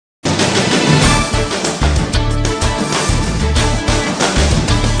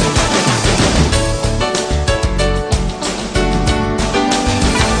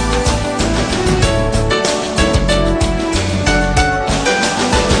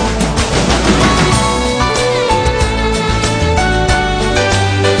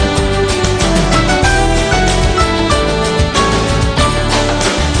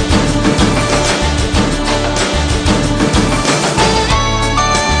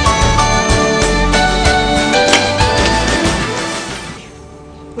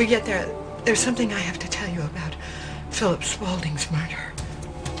we get there, there's something I have to tell you about Philip Spaulding's murder.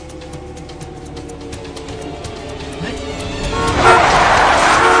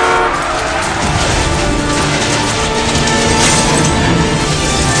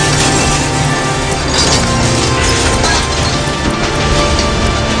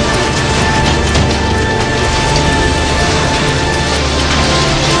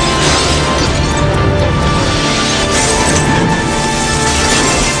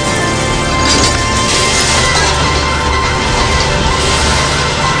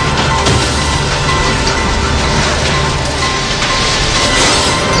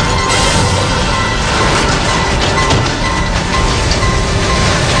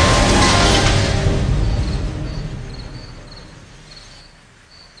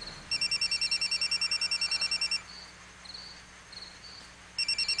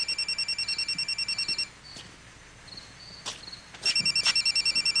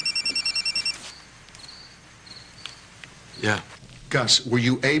 Yeah. Gus, were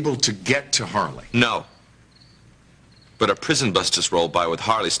you able to get to Harley? No. But a prison bus just rolled by with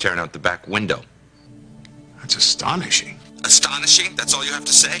Harley staring out the back window. That's astonishing. Astonishing? That's all you have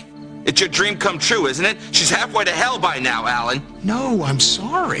to say? It's your dream come true, isn't it? She's halfway to hell by now, Alan. No, I'm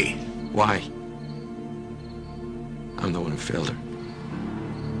sorry. Why? I'm the one who failed her.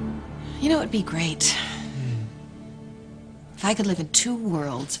 You know, it'd be great if I could live in two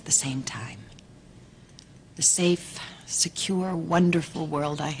worlds at the same time. The safe, secure, wonderful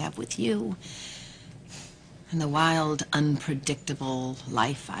world I have with you, and the wild, unpredictable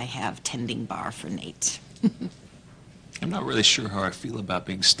life I have tending bar for Nate. I'm not really sure how I feel about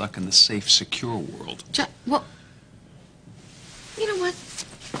being stuck in the safe, secure world. Well, you know what?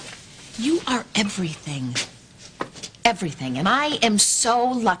 You are everything. Everything. And I am so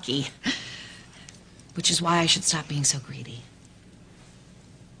lucky. Which is why I should stop being so greedy.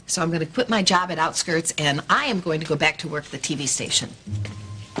 So I'm going to quit my job at Outskirts, and I am going to go back to work at the TV station.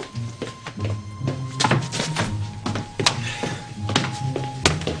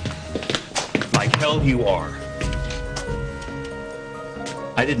 Like hell you are.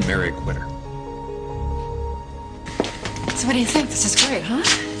 I didn't marry a quitter. So what do you think? This is great, huh?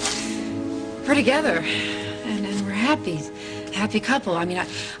 We're together, and we're happy. Happy couple. I mean,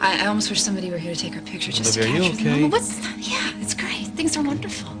 I almost wish somebody were here to take our picture just Olivia, to are you capture the okay? moment. Yeah, it's great. Things are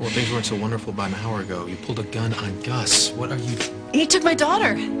wonderful. Well, things weren't so wonderful about an hour ago. You pulled a gun on Gus. What are you... He took my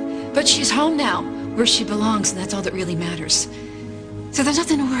daughter, but she's home now, where she belongs, and that's all that really matters. So there's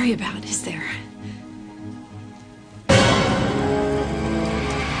nothing to worry about, is there?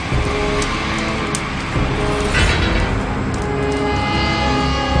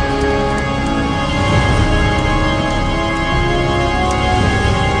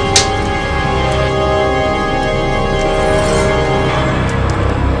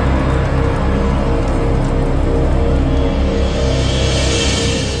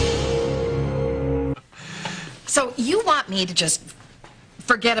 So you want me to just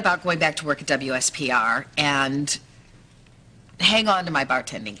forget about going back to work at WSPR and hang on to my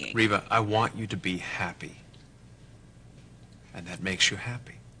bartending gig? Reva, I want you to be happy. And that makes you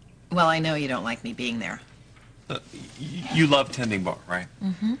happy. Well, I know you don't like me being there. You love tending bar, right?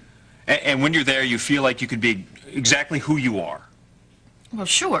 Mm-hmm. And when you're there, you feel like you could be exactly who you are. Well,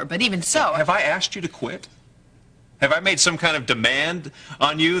 sure, but even so... Have I asked you to quit? Have I made some kind of demand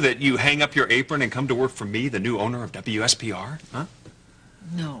on you that you hang up your apron and come to work for me, the new owner of WSPR? Huh?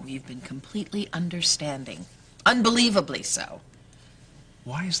 No, you've been completely understanding. Unbelievably so.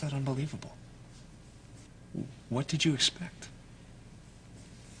 Why is that unbelievable? What did you expect?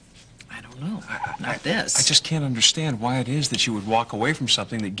 I don't know. Not this. I just can't understand why it is that you would walk away from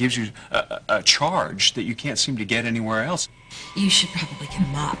something that gives you a charge that you can't seem to get anywhere else. You should probably get a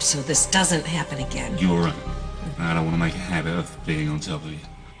mop so this doesn't happen again. You're right. I don't want to make a habit of being on top of you.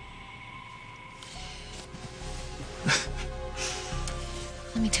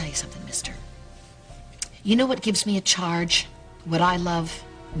 Let me tell you something, mister. You know what gives me a charge? What I love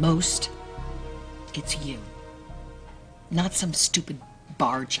most? It's you. Not some stupid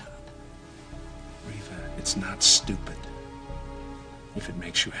bar job. Reva, it's not stupid. If it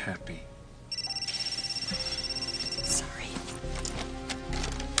makes you happy. Sorry.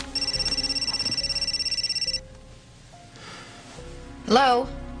 Hello?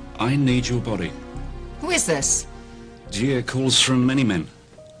 I need your body. Who is this? Do you get calls from many men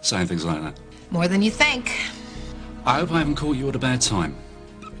saying things like that? More than you think. I hope I haven't caught you at a bad time.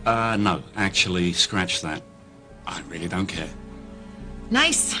 No, actually, scratch that. I really don't care.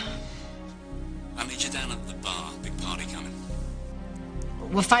 Nice. I'll meet you down at the bar. Big party coming.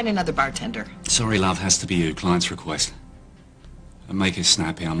 We'll find another bartender. Sorry, love, has to be you. Client's request. And make it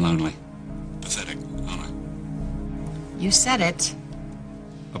snappy, I'm lonely. Pathetic, aren't I? You said it.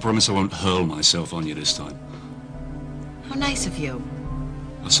 I promise I won't hurl myself on you this time. How nice of you.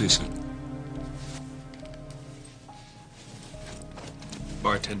 I'll see you soon.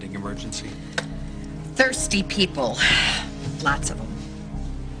 Bartending emergency. Thirsty people. Lots of them.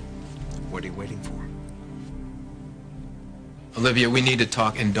 What are you waiting for? Olivia, we need to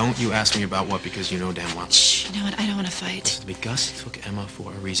talk, and don't you ask me about what, because you know damn well. Shh, you know what? I don't want to fight. Gus took Emma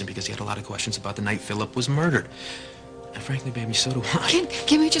for a reason, because he had a lot of questions about the night Philip was murdered. And frankly, baby, so do I.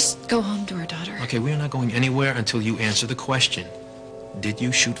 Can we just go home to our daughter? Okay, we are not going anywhere until you answer the question. Did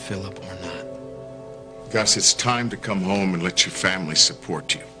you shoot Philip or not? Gus, it's time to come home and let your family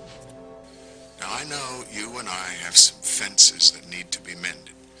support you. Now, I know you and I have some fences that need to be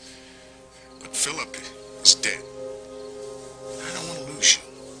mended. But Philip is dead. I don't want to lose you.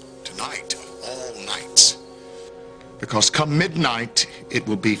 Tonight, of all nights. Because come midnight, it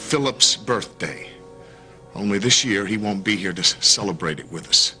will be Philip's birthday. Only this year, he won't be here to celebrate it with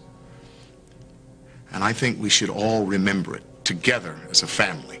us. And I think we should all remember it together as a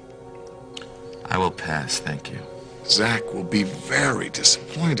family. I will pass, thank you. Zach will be very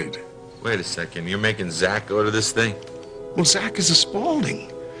disappointed. Wait a second, you're making Zach go to this thing? Well, Zach is a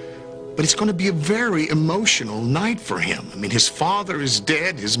Spaulding. But it's going to be a very emotional night for him. I mean, his father is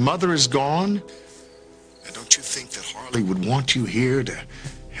dead, his mother is gone. And don't you think that Harley would want you here to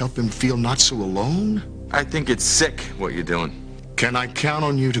help him feel not so alone? I think it's sick, what you're doing. Can I count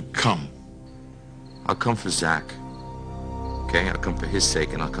on you to come? I'll come for Zach. Okay, I'll come for his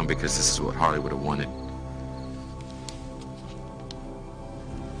sake, and I'll come because this is what Harley would have wanted.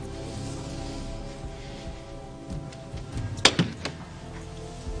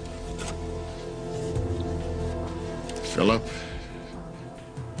 Philip,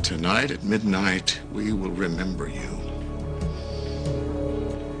 tonight at midnight, we will remember you.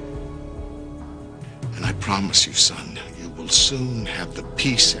 And I promise you, son, you will soon have the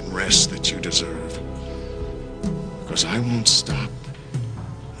peace and rest that you deserve. Because I won't stop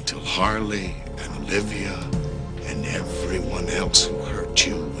until Harley and Olivia and everyone else who hurt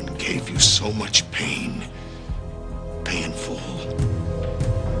you and gave you so much pain pay in full.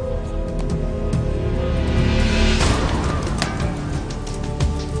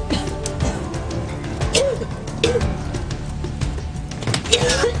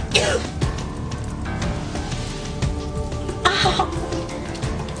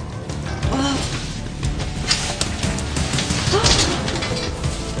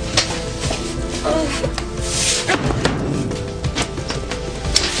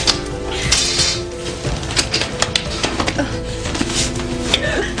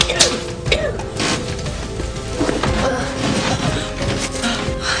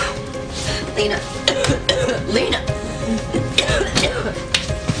 Lena. Lena.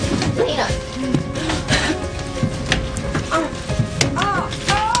 Lena.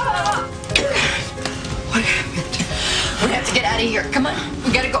 What happened? We have to get out of here. Come on.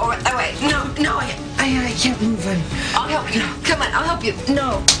 We gotta go that way. No, I can't move. I'll help you. Come on, I'll help you.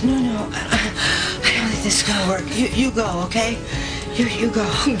 No. I don't think this is gonna work. You go, okay? You go.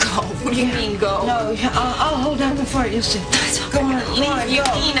 Go. What do you mean, go? No, I'll hold on the fort. You'll see. Go on, Lena,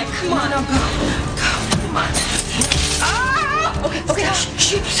 Lena, come on. No, go. Come on. Ah! Okay.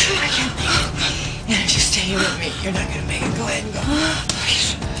 Shh. I can't make it. And if you stay with me, you're not gonna make it. Go ahead and go.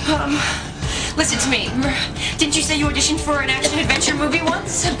 Please. Listen to me. Didn't you say you auditioned for an action-adventure movie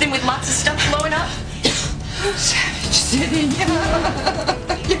once? Something with lots of stuff blowing up? Savage City.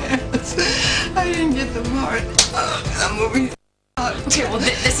 Yes. I didn't get the part. The movie. Okay, well,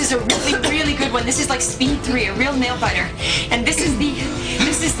 this is a really good one. This is like Speed 3, a real nail-biter. And this is the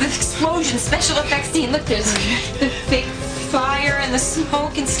explosion special effects scene. Look, there's the fake fire and the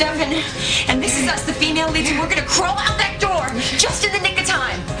smoke and stuff. And this is us, the female leads, and we're gonna crawl out that door just in the nick of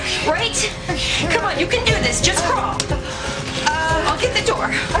time. Right? Come on, you can do this. Just crawl. I'll get the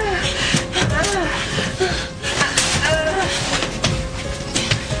door.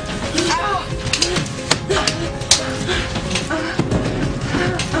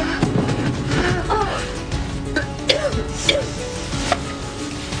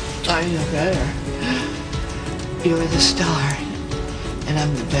 I know better. You're the star, and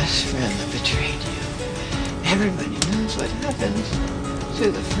I'm the best friend that betrayed you. Everybody knows what happens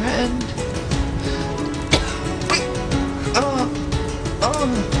to the friend.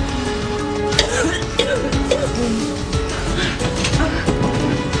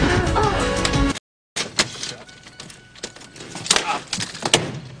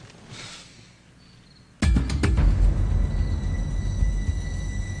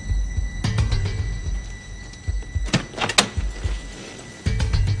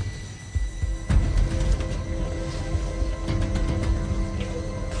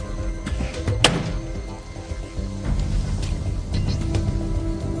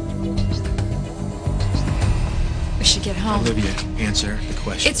 should get home. Olivia, answer the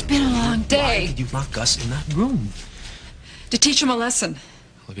question. It's been a long day. Why did you lock Gus in that room? To teach him a lesson.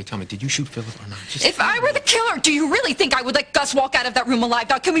 Olivia, tell me, did you shoot Philip or not? Just If I were the killer, do you really think I would let Gus walk out of that room alive?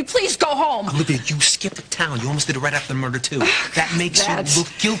 Now, can we please go home? Olivia, you skipped town. You almost did it right after the murder, too. That makes Dad. you look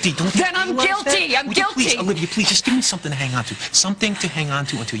guilty. Don't you Then I'm realize guilty. that? I'm Would you guilty. Please, Olivia, please, just give me something to hang on to. Something to hang on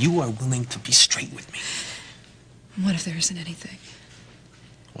to until you are willing to be straight with me. What if there isn't anything?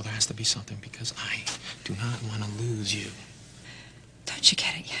 Well, there has to be something because I do not want to lose you. Don't you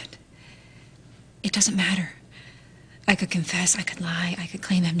get it yet? It doesn't matter. I could confess, I could lie, I could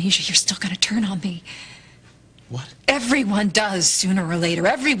claim amnesia. You're still going to turn on me. What? Everyone does sooner or later.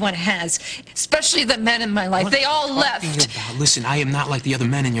 Everyone has. Especially the men in my life. What they all are you left. talking about? Listen, I am not like the other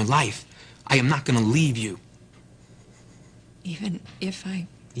men in your life. I am not going to leave you. Even if I...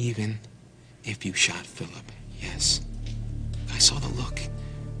 Even if you shot Philip, yes. I saw the look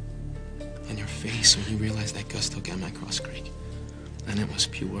on your face when you realized that Gus took Emma across creek. And it was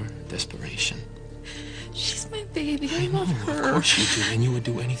pure desperation. She's my baby. I I know, love her. of course you do, and you would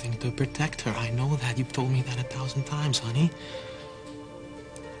do anything to protect her. I know that. You've told me that 1,000 times, honey.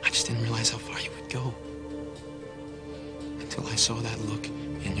 I just didn't realize how far you would go. Until I saw that look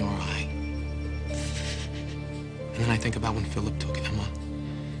in your eye. And then I think about when Philip took Emma.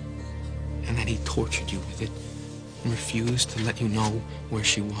 And that he tortured you with it. And refused to let you know where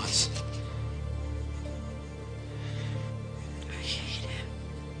she was. I hate him.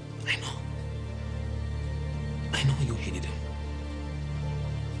 I know. I know you hated him.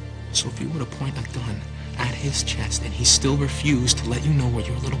 So if you were to point a gun at his chest and he still refused to let you know where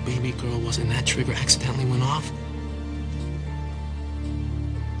your little baby girl was and that trigger accidentally went off,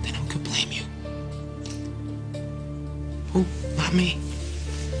 then who could blame you? Who? Not me.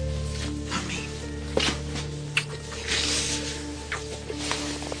 Not me.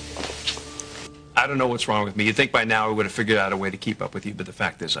 I don't know what's wrong with me. You'd think by now I would have figured out a way to keep up with you, but the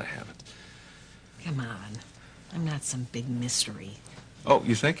fact is I haven't. Come on. I'm not some big mystery. Oh,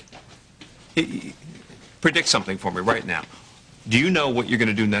 you think? Predict something for me right now. Do you know what you're going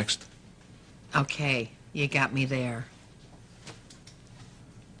to do next? Okay, you got me there.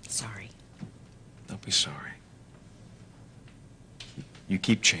 Sorry. Don't be sorry. You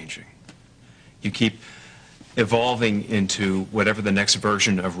keep changing. You keep evolving into whatever the next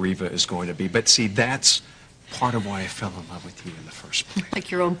version of Reva is going to be. But see, that's part of why I fell in love with you in the first place. Like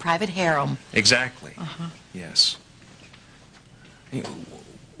your own private harem. Exactly. Uh-huh. Yes. You know,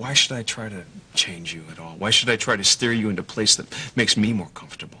 why should I try to change you at all? Why should I try to steer you into a place that makes me more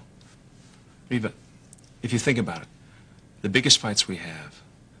comfortable? Reva, if you think about it, the biggest fights we have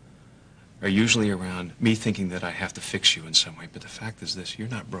are usually around me thinking that I have to fix you in some way. But the fact is this, you're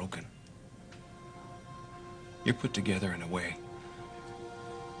not broken. You're put together in a way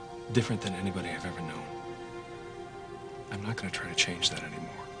different than anybody I've ever known. I'm not going to try to change that anymore.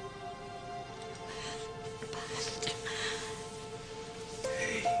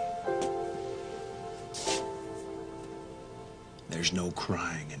 Hey. There's no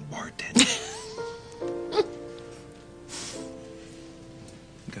crying in bartending.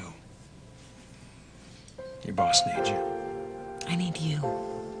 Go. Your boss needs you. I need you.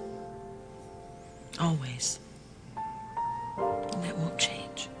 Always. And that won't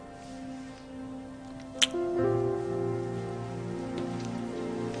change.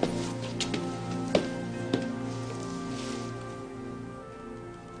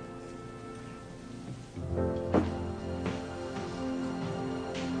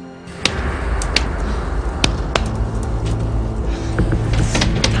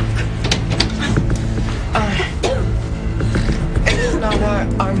 It's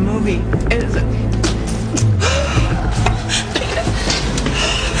not our movie, is it?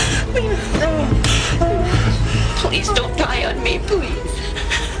 Please don't die on me, please.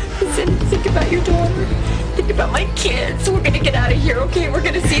 Listen, think about your daughter. Think about my kids. We're gonna get out of here, okay? We're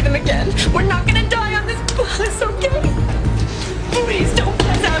gonna see them again. We're not gonna die on this bus, okay? Please don't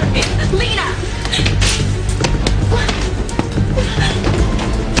pass out on me. Lena!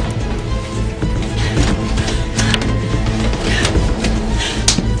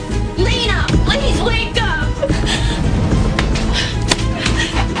 Lena, please wake up!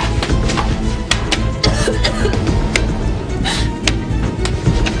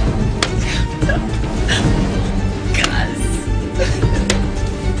 Gus.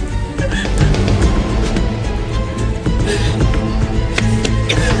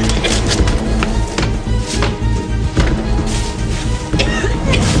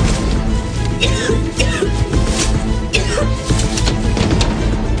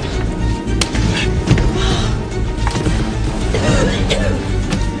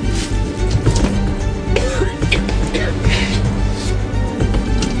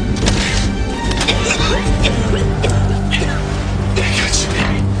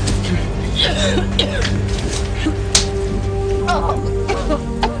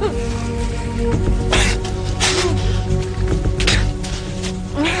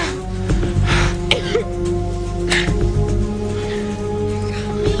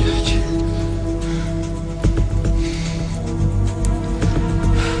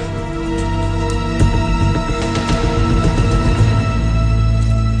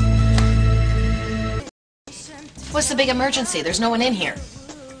 What's the big emergency? There's no one in here.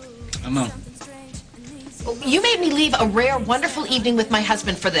 I know. You made me leave a rare, wonderful evening with my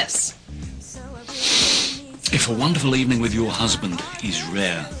husband for this. If a wonderful evening with your husband is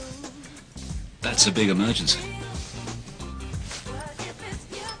rare, that's a big emergency.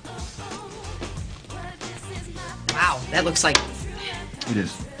 Wow, that looks like It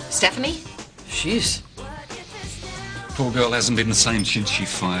is. Stephanie? Jeez. Poor girl hasn't been the same since she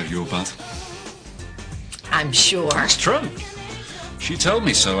fired your butt. I'm sure. It's true. She told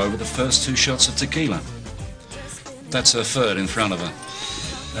me so over the first 2 shots of tequila. That's her third in front of her.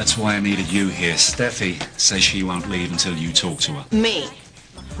 That's why I needed you here. Steffi says she won't leave until you talk to her. Me?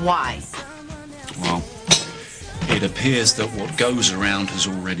 Why? Well, it appears that what goes around has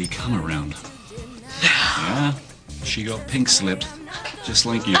already come around. Yeah, she got pink-slipped, just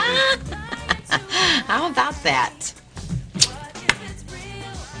like you did. How about that?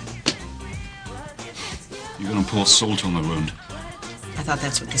 You're gonna pour salt on the wound. I thought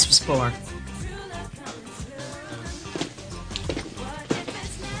that's what this was for.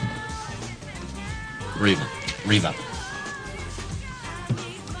 Reva.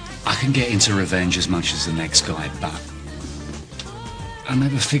 I can get into revenge as much as the next guy, but I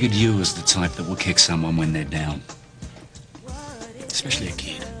never figured you as the type that will kick someone when they're down. Especially a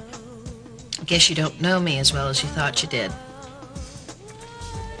kid. I guess you don't know me as well as you thought you did.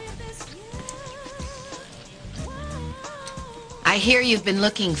 I hear you've been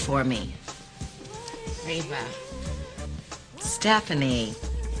looking for me. Reva. Stephanie.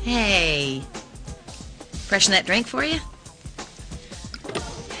 Hey. Freshen that drink for you?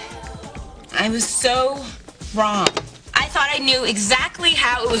 I was so wrong. I thought I knew exactly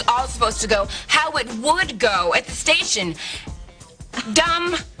how it was all supposed to go, how it would go at the station.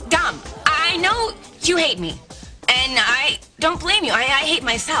 Dumb. I know you hate me, and I don't blame you. I hate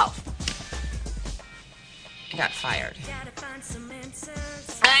myself. I got fired.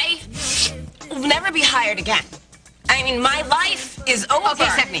 I will never be hired again. I mean, my life is over. Okay,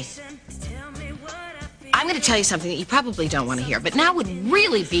 Stephanie. I'm going to tell you something that you probably don't want to hear, but now would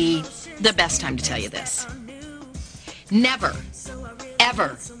really be the best time to tell you this. Never,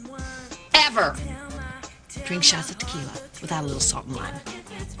 ever, ever drink shots of tequila without a little salt and lime.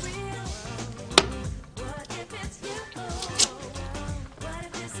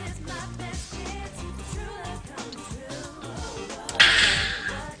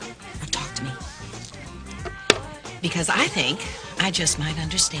 Now talk to me. Because I think I just might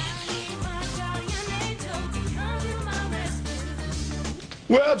understand.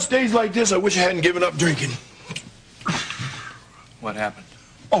 Well, it's days like this I wish I hadn't given up drinking. What happened?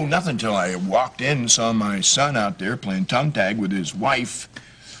 Oh, nothing till I walked in and saw my son out there playing tongue tag with his wife.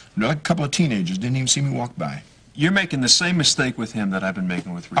 Like a couple of teenagers didn't even see me walk by. You're making the same mistake with him that I've been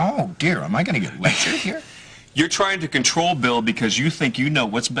making with Rita. Oh, dear, am I going to get lectured here? You're trying to control Bill because you think you know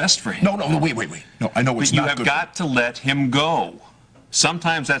what's best for him. No, wait. No, I know what's but not you have good. got to let him go.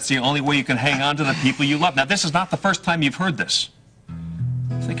 Sometimes that's the only way you can hang on to the people you love. Now, this is not the first time you've heard this.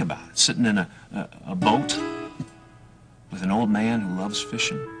 Think about it, sitting in a boat with an old man who loves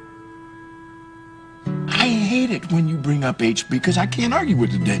fishing. I hate it when you bring up HB because I can't argue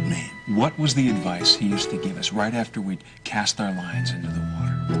with the dead man. What was the advice he used to give us right after we'd cast our lines into the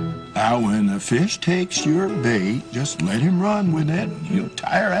water? When the fish takes your bait, just let him run with it. He'll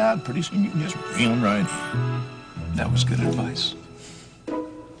tire out. Pretty soon you can just reel him right in. That was good advice.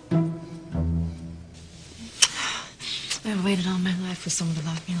 I've waited all my life for someone to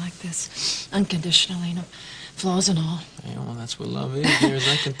love me like this. Unconditionally, no flaws and all. Yeah, well, that's what love is, dear, as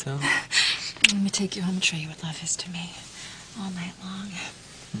I can tell. Let me take you home and show you what love is to me. All night long.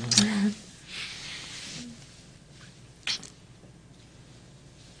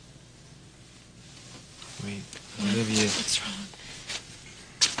 Wait, Olivia. What's wrong?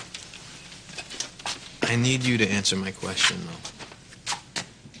 I need you to answer my question,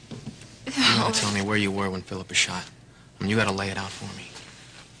 though. You gotta tell me where you were when Philip was shot. I mean, you gotta lay it out for me.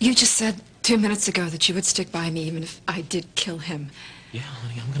 You just said 2 minutes ago that you would stick by me even if I did kill him. Yeah,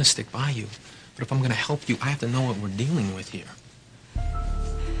 honey, I'm gonna stick by you. But if I'm gonna help you, I have to know what we're dealing with here.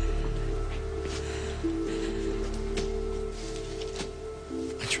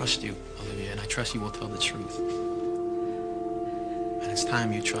 I trust you, Olivia, and I trust you will tell the truth. And it's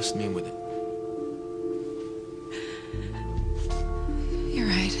time you trust me with it. You're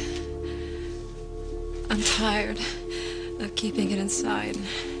right. I'm tired of keeping it inside.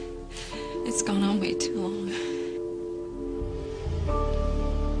 It's gone on way too long.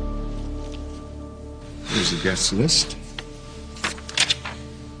 Here's the guest list.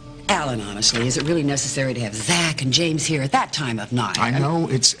 Alan, honestly, is it really necessary to have Zach and James here at that time of night? I know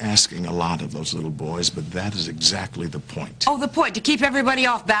it's asking a lot of those little boys, but that is exactly the point. Oh, the point, to keep everybody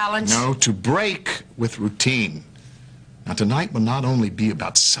off balance? No, to break with routine. Now, tonight will not only be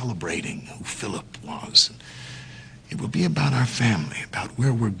about celebrating who Philip was. It will be about our family, about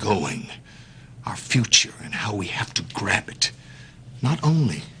where we're going, our future, and how we have to grab it. Not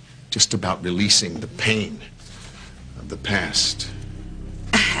only just about releasing the pain of the past.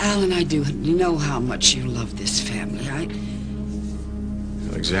 Alan, I do know how much you love this family.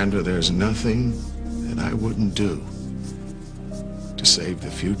 Alexandra, there's nothing that I wouldn't do to save the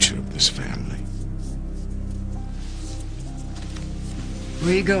future of this family.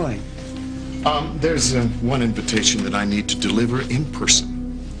 Where are you going? There's one invitation that I need to deliver in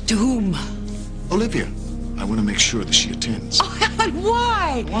person. To whom? Olivia. I want to make sure that she attends. Oh, Alan,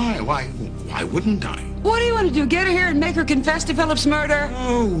 why? Why wouldn't I? What do you want to do? Get her here and make her confess to Philip's murder?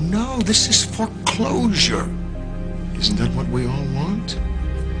 No, this is for closure. Isn't that what we all want?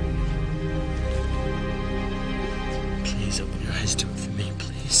 Please open your eyes to it for me,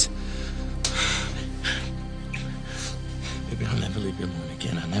 please. Maybe I'll never leave you alone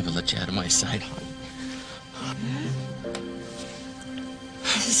again. I'll never let you out of my sight, hon.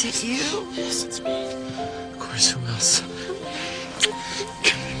 Is it you? Yes, it's me. Of course, who else?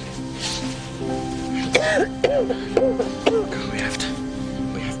 Go, we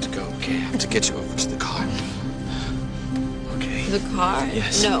have to go, okay? I have to get you over to the car. Okay? The car?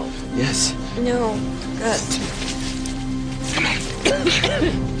 Yes. No. Yes. No. Good. Come on.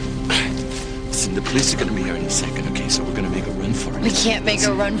 Listen, the police are gonna be here any second, okay? So we're gonna make a run for it. We can't make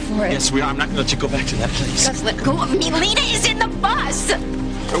a run for it. Yes, we are. I'm not gonna let you go back to that place. Gus, let go of me. Lena is in the bus.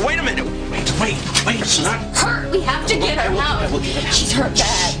 Wait a minute. Wait. She's not hurt. We have to get her out. She's hurt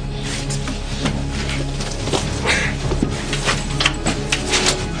bad.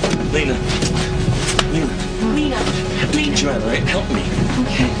 Lena. Try, all right? Help me.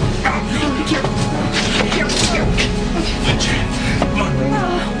 Okay. Here. Come on, Lena.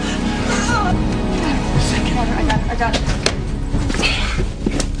 I got it.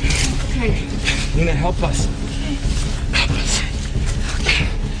 Okay. Lena, help us. Okay. Help us. Okay.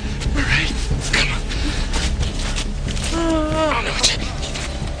 All right. Come on. Oh, no, it's...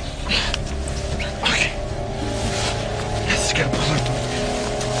 Okay. Yes, gotta pull her.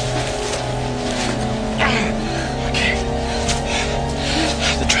 Okay.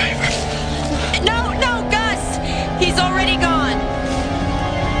 The driver. No, Gus! He's already gone.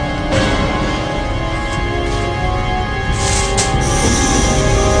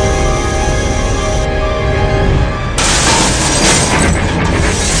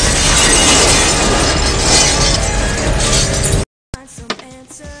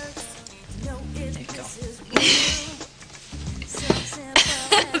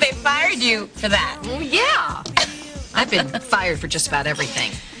 They fired you for that. Well, yeah. I've been fired for just about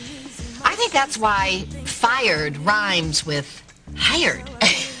everything. I think that's why fired rhymes with hired.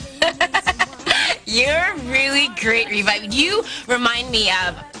 You're really great, Reva. You remind me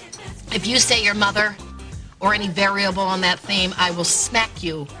of... If you say your mother or any variable on that theme, I will smack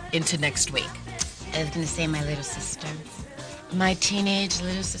you into next week. I was going to say my little sister. My teenage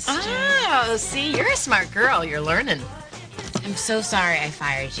little sister. Oh, see, you're a smart girl. You're learning. I'm so sorry I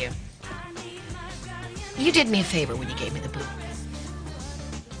fired you. You did me a favor when you gave me the boot.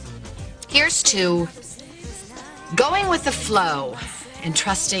 Here's to going with the flow and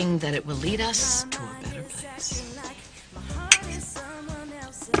trusting that it will lead us to a better place.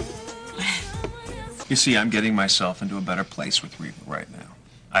 You see, I'm getting myself into a better place with Reva right now.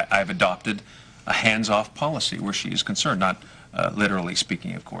 I've adopted a hands-off policy where she is concerned, not literally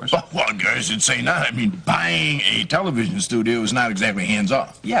speaking, of course. Well, guys, should say not. I mean, buying a television studio is not exactly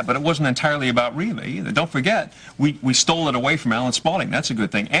hands-off. Yeah, but it wasn't entirely about Reva either. Don't forget, we stole it away from Alan Spaulding. That's a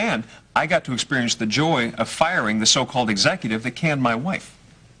good thing. And I got to experience the joy of firing the so-called executive that canned my wife.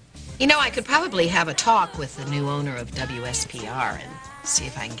 You know, I could probably have a talk with the new owner of WSPR and see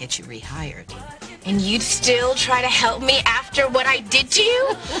if I can get you rehired. And you'd still try to help me after what I did to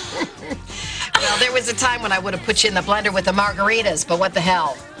you? Well, there was a time when I would have put you in the blender with the margaritas, but what the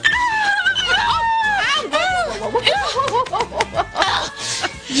hell?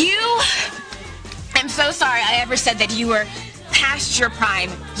 You... I'm so sorry I ever said that you were past your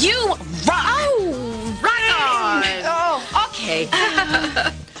prime. You rock! Oh, rock on! Oh, okay.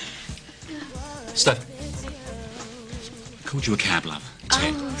 Steph, called you a cab lover.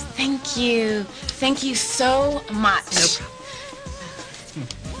 Ted. Oh, thank you. Thank you so much.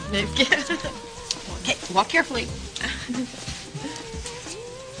 No problem. Okay, walk carefully.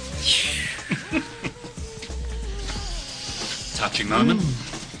 Touching moment.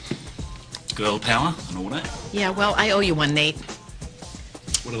 Girl power and all that. Yeah, well, I owe you one, Nate.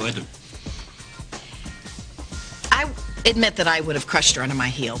 What did I do? I admit that I would have crushed her under my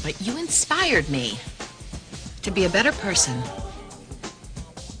heel, but you inspired me to be a better person.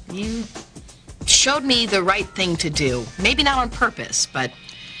 You showed me the right thing to do. Maybe not on purpose, but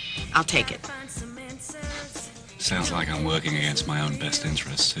I'll take it. Sounds like I'm working against my own best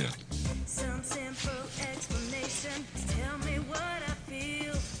interests here.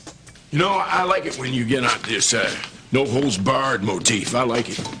 You know, I like it when you get on this no-holds-barred motif. I like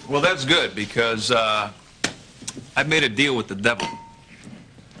it. Well, that's good, because I've made a deal with the devil.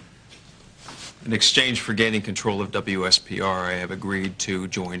 In exchange for gaining control of WSPR, I have agreed to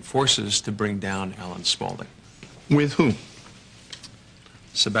join forces to bring down Alan Spaulding. With whom?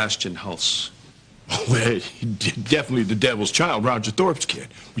 Sebastian Hulse. Well, definitely the devil's child, Roger Thorpe's kid.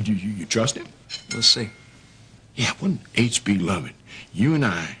 Would you trust him? Let's see. Yeah, wouldn't H.B. love it? You and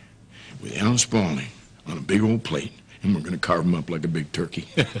I, with Alan Spaulding, on a big old plate, and we're going to carve him up like a big turkey.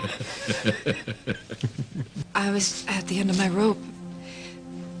 I was at the end of my rope.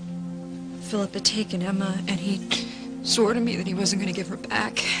 Philip had taken Emma, and he swore to me that he wasn't going to give her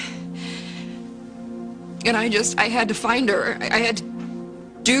back. And I had to find her. I had to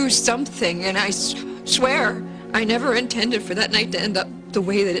do something, and I swear I never intended for that night to end up the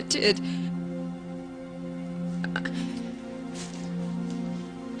way that it did.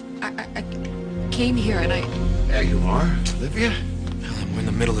 I came here, and I... There you are, Olivia. Alan, we're in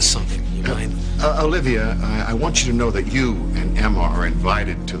the middle of something. You mind? Olivia, I want you to know that you and Emma are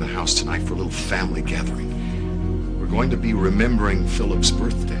invited to the house tonight for a little family gathering. We're going to be remembering Philip's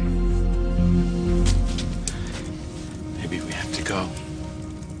birthday. Maybe we have to go.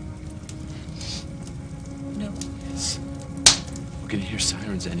 No, Yes. We're gonna hear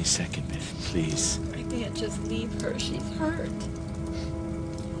sirens any second, man. Please. I can't just leave her. She's hurt.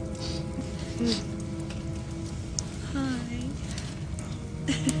 Hi.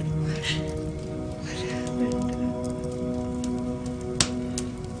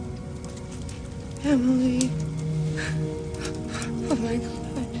 Emily. Oh my God.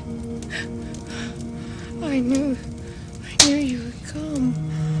 I knew you would come.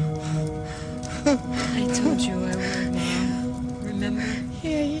 I told you I would, Mom. Remember?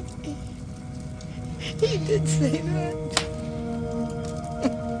 Yeah, you did say that.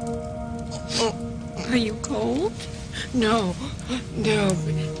 Are you cold? No,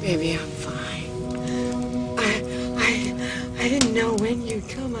 baby, I'm fine. I didn't know when you'd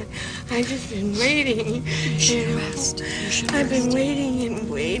come. I've just been waiting. You should rest. You should I've been rest. waiting and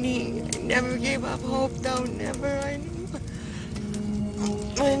waiting. I never gave up hope, though, never. I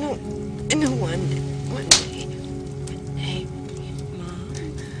know one day. Hey,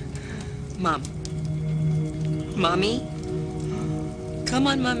 Mom. Mommy? Come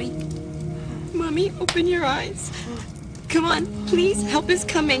on, Mommy. Mommy, open your eyes. Come on, please. Help is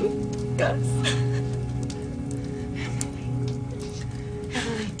coming. Gus.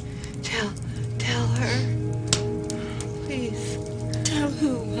 Emily, tell her. Please. Tell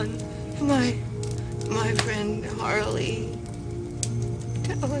who, hon? My friend Harley.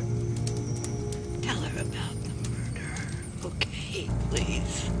 Tell her about the murder. Okay,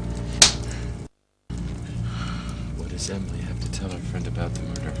 please. What does Emily have to tell her friend about the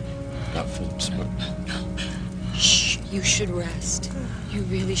murder? About Philip's murder? No. Shh. You should rest. You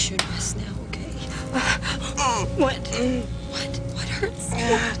really should rest now, okay? What? What hurts?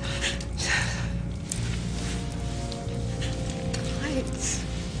 What? Lights.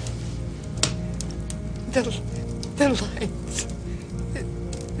 The lights.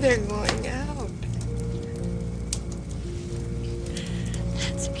 They're going out.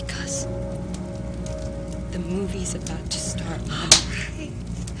 That's because the movie's about to start, Mom.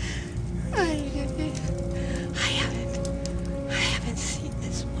 I haven't seen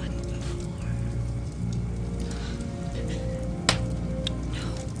this one before.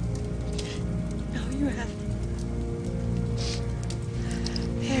 No, you haven't.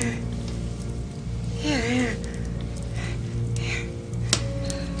 Here.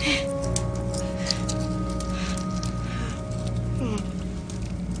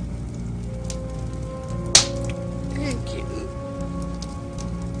 Thank you.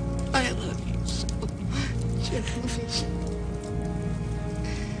 I love you so much.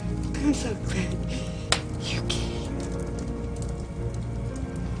 I'm so glad you came.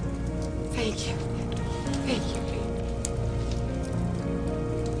 Thank you. Thank you, baby.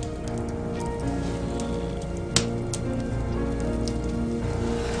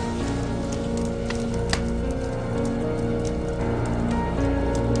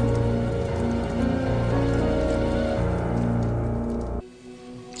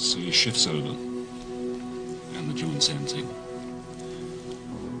 So your shift's over, and the joint's empty.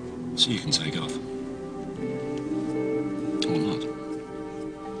 So you can take off. Or not.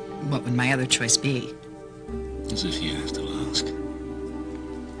 What would my other choice be? As if you have to ask.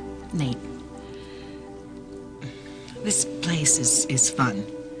 Nate, this place is fun.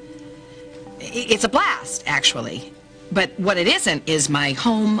 It's a blast, actually. But what it isn't is my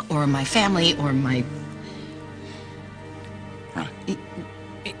home or my family or my... Right.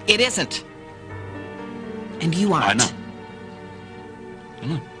 It isn't. And you aren't. I know. I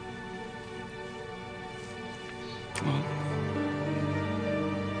know. Well,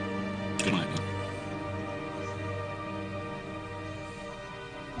 good night, then.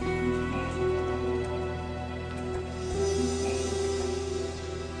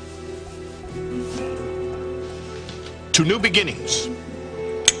 To new beginnings.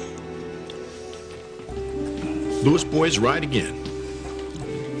 Lewis Boys ride again.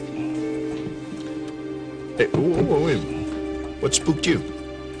 Hey, whoa, wait a minute. What spooked you?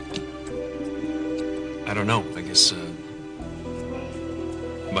 I don't know. I guess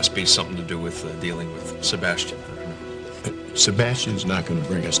must be something to do with dealing with Sebastian. I don't know. Sebastian's not going to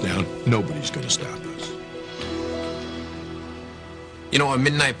bring us down. Nobody's going to stop us. You know, a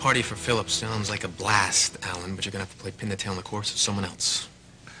midnight party for Philip sounds like a blast, Alan, but you're gonna have to play pin the tail on the course of someone else.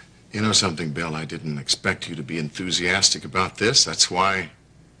 You know something, Bill? I didn't expect you to be enthusiastic about this. That's why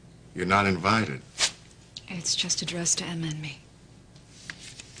you're not invited. It's just addressed to Emma and me.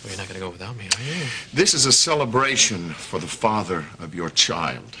 Well, you're not gonna go without me, are you? This is a celebration for the father of your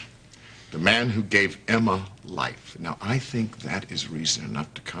child, the man who gave Emma life. Now, I think that is reason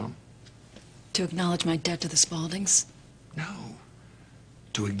enough to come. To acknowledge my debt to the Spauldings? No.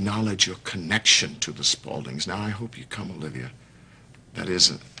 To acknowledge your connection to the Spauldings. Now, I hope you come, Olivia. That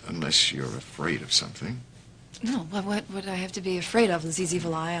is, unless you're afraid of something. No, what would I have to be afraid of? Lizzie's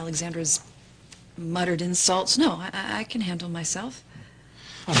evil eye, Alexandra's muttered insults? No, I can handle myself.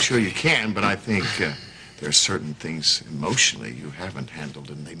 I'm sure you can, but I think there are certain things emotionally you haven't handled,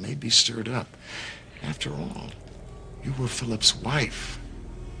 and they may be stirred up. After all, you were Philip's wife,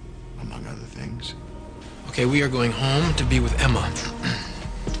 among other things. Okay, we are going home to be with Emma.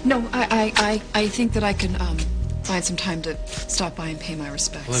 No, I think that I can find some time to stop by and pay my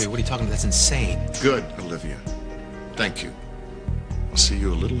respects. Olivia, what are you talking about? That's insane. Good, Olivia. Thank you. I'll see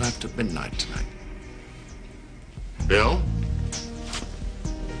you a little after midnight tonight. Bill?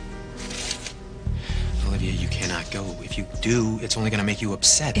 Olivia, you cannot go. If you do, it's only gonna make you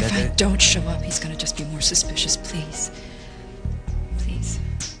upset. If I don't show up, he's gonna just be more suspicious. Please. Please.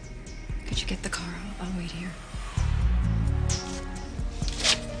 Could you get the car? I'll wait here.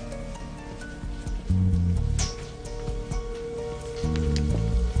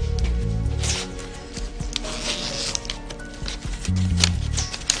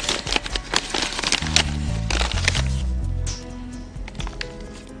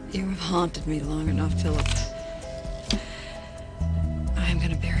 You have haunted me long enough, Philip. I am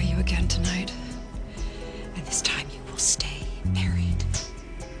going to bury you again tonight. And this time you will stay buried.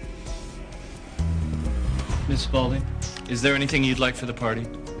 Miss Spaulding, is there anything you'd like for the party?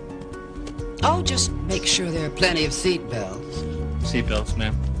 Oh, just make sure there are plenty of seat belts. Seat belts,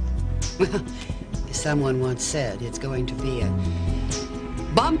 ma'am. As someone once said, it's going to be a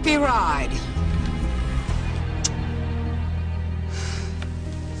bumpy ride.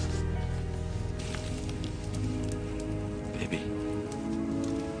 Baby,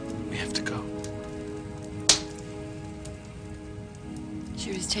 we have to go.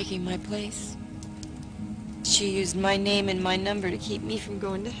 She was taking my place. She used my name and my number to keep me from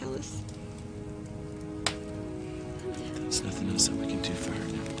going to Hellas. There's nothing else that we can do for her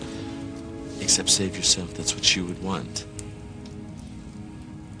now. Except save yourself. That's what she would want.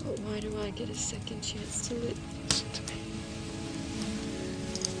 But why do I get a second chance to live? Listen to me.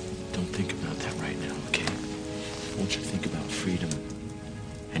 Don't think about that right now, okay? I want you to think about freedom.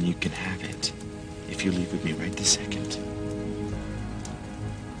 And you can have it if you leave with me right this second.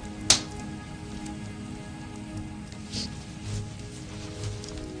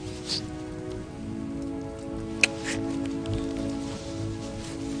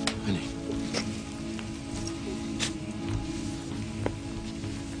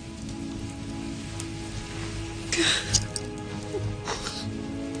 God.